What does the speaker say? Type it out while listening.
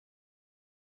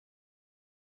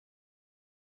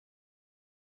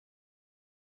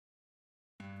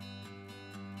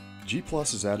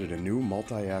Geeplus has added a new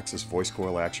multi-axis voice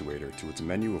coil actuator to its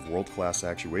menu of world-class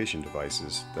actuation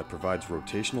devices that provides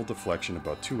rotational deflection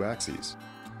about 2 axes.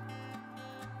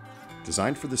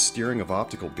 Designed for the steering of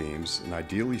optical beams and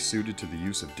ideally suited to the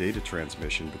use of data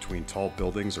transmission between tall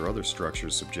buildings or other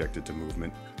structures subjected to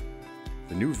movement,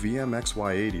 the new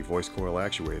VMXY voice coil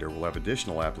actuator will have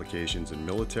additional applications in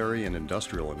military and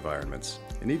industrial environments,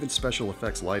 and even special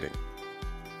effects lighting.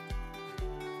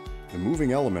 The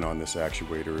moving element on this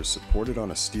actuator is supported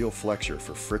on a steel flexure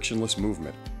for frictionless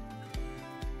movement.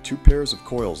 2 pairs of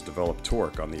coils develop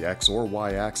torque on the X or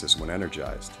Y axis when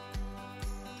energized.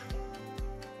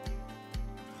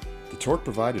 The torque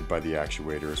provided by the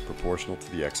actuator is proportional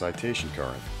to the excitation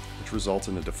current, which results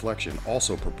in a deflection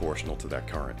also proportional to that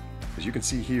current, as you can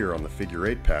see here on the figure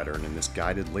 8 pattern in this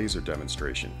guided laser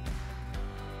demonstration.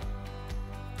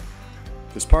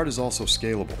 This part is also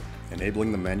scalable,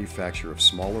 enabling the manufacture of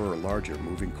smaller or larger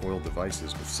moving coil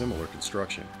devices with similar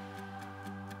construction.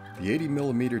 The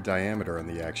 80mm diameter on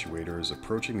the actuator is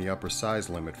approaching the upper size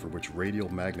limit for which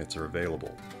radial magnets are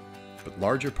available, but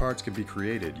larger parts can be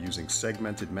created using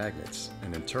segmented magnets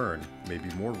and in turn may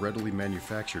be more readily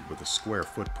manufactured with a square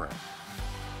footprint.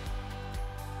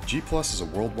 Geeplus is a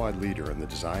worldwide leader in the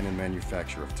design and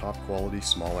manufacture of top quality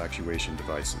small actuation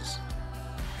devices.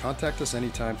 Contact us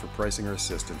anytime for pricing or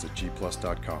assistance at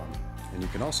geeplus.com, and you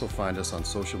can also find us on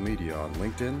social media on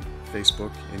LinkedIn,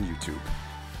 Facebook, and YouTube.